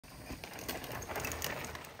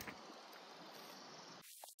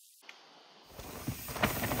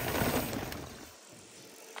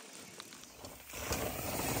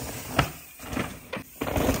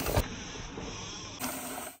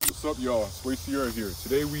What's up, y'all? Sway Sierra here.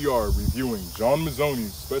 Today we are reviewing John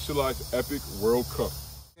Mazzoni's Specialized Epic World Cup.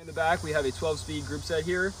 In the back, we have a 12-speed group set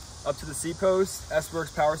here. Up to the seat post,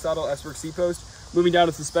 S-Works power saddle, S-Works seat post. Moving down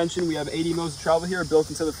to suspension, we have 80 modes of travel here built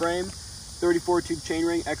into the frame. 34-tube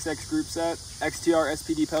chainring, XX group set, XTR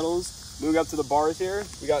SPD pedals. Moving up to the bars here,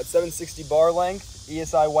 we got 760 bar length,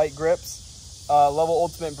 ESI white grips, level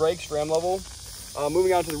ultimate brakes, ram level.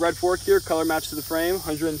 Moving on to the red fork here, color match to the frame,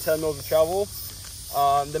 110 mils of travel.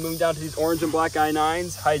 Then moving down to these orange and black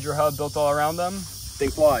i9s, Hydra hub built all around them. Thing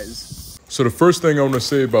flies. So the first thing I want to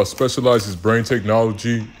say about Specialised's brain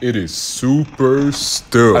technology, it is super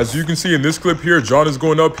stiff. As you can see in this clip here, John is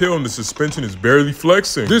going uphill and the suspension is barely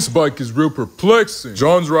flexing. This bike is real perplexing.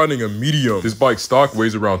 John's riding a medium. This bike stock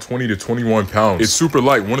weighs around 20 to 21 pounds. It's super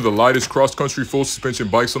light, one of the lightest cross-country full suspension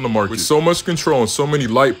bikes on the market. With so much control and so many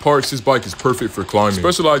light parts, this bike is perfect for climbing.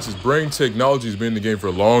 Specialized's brain technology has been in the game for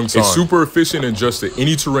a long time. It's super efficient and just to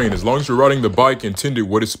any terrain as long as you're riding the bike intended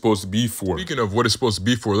what it's supposed to be for. Speaking of what it's supposed to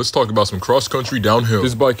be for, let's talk about some cross-country downhill.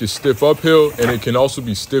 This bike is stiff uphill and it can also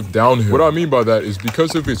be stiff downhill. What I mean by that is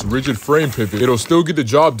because of its rigid frame pivot, it'll still get the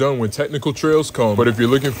job done when technical trails come. But if you're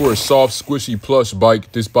looking for a soft, squishy, plush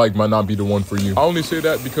bike, this bike might not be the one for you. I only say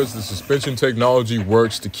that because the suspension technology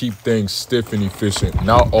works to keep things stiff and efficient,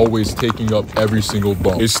 not always taking up every single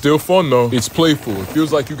bump. It's still fun though. It's playful. It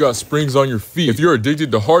feels like you got springs on your feet. If you're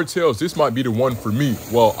addicted to hardtails, this might be the one for me.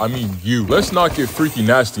 Well, I mean you. Let's not get freaky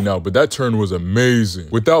nasty now, but that turn was amazing.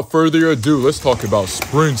 Without further ado, let's talk about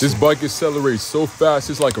sprints. This bike accelerates so fast,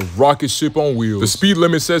 it's like a rocket ship on wheels. The speed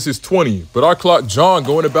limit says it's 20, but I clocked John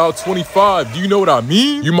going about 25. Do you know what I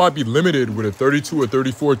mean? You might be limited with a 32 or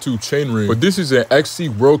 34 tube chainring, but this is an XC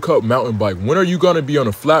World Cup mountain bike. When are you gonna be on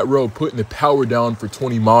a flat road putting the power down for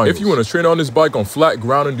 20 miles? If you want to train on this bike on flat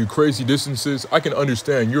ground and do crazy distances, I can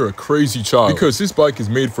understand you're a crazy child because this bike is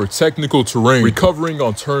made for technical terrain, recovering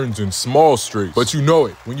on turns and small straights. But you know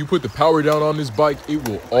it, when you put the power down on this bike, it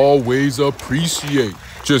will always appreciate.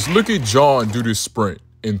 Just look at John do this sprint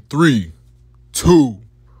in 3, 2,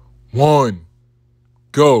 1.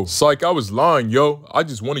 Go. Psych, I was lying, yo. I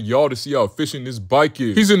just wanted y'all to see how efficient this bike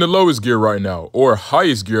is. He's in the lowest gear right now, or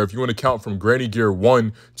highest gear if you want to count from granny gear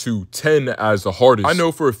 1 to 10 as the hardest. I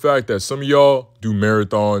know for a fact that some of y'all do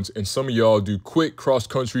marathons and some of y'all do quick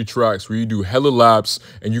cross-country tracks where you do hella laps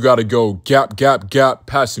and you gotta go gap, gap, gap,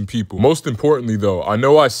 passing people. Most importantly though, I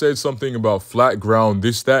know I said something about flat ground,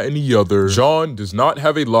 this, that, and the other. John does not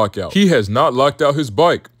have a lockout. He has not locked out his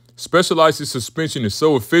bike. Specialized suspension is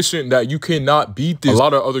so efficient that you cannot beat this. A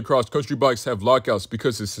lot of other cross-country bikes have lockouts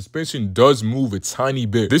because the suspension does move a tiny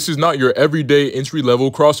bit. This is not your everyday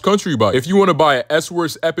entry-level cross-country bike. If you want to buy an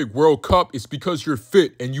S-Works Epic World Cup, it's because you're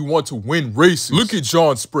fit and you want to win races. Look at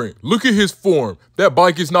John's sprint. Look at his form. That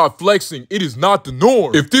bike is not flexing. It is not the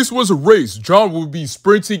norm. If this was a race, John would be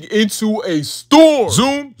sprinting into a storm.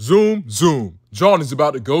 Zoom, zoom, zoom. John is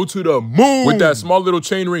about to go to the moon with that small little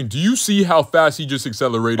chain ring. Do you see how fast he just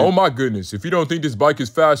accelerated? Oh my goodness. If you don't think this bike is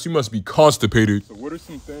fast, you must be constipated. So what are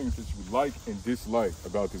some things that you like and dislike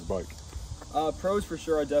about this bike? Pros for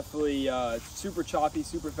sure are definitely super choppy,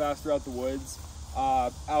 super fast throughout the woods.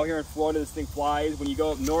 Out here in Florida, this thing flies. When you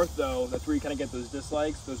go up north though, that's where you kind of get those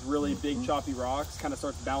dislikes. Those really big choppy rocks kind of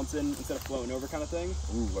starts bouncing instead of floating over kind of thing.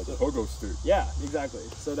 Ooh, like a pogo stick. Yeah, exactly.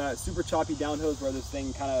 So that super choppy downhill is where this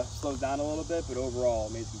thing kind of slows down a little bit, but overall,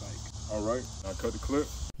 amazing bike. All right, now cut the clip.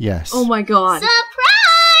 Yes. Oh my god.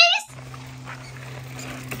 Surprise!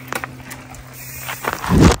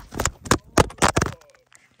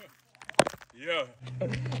 Yeah.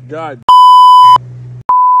 God.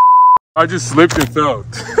 I just slipped and fell.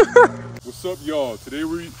 What's up, y'all? Today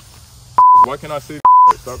why can I say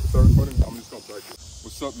start recording? I'm just gonna practice.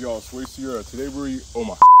 What's up, y'all? Sway Sierra. Today oh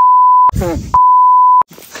my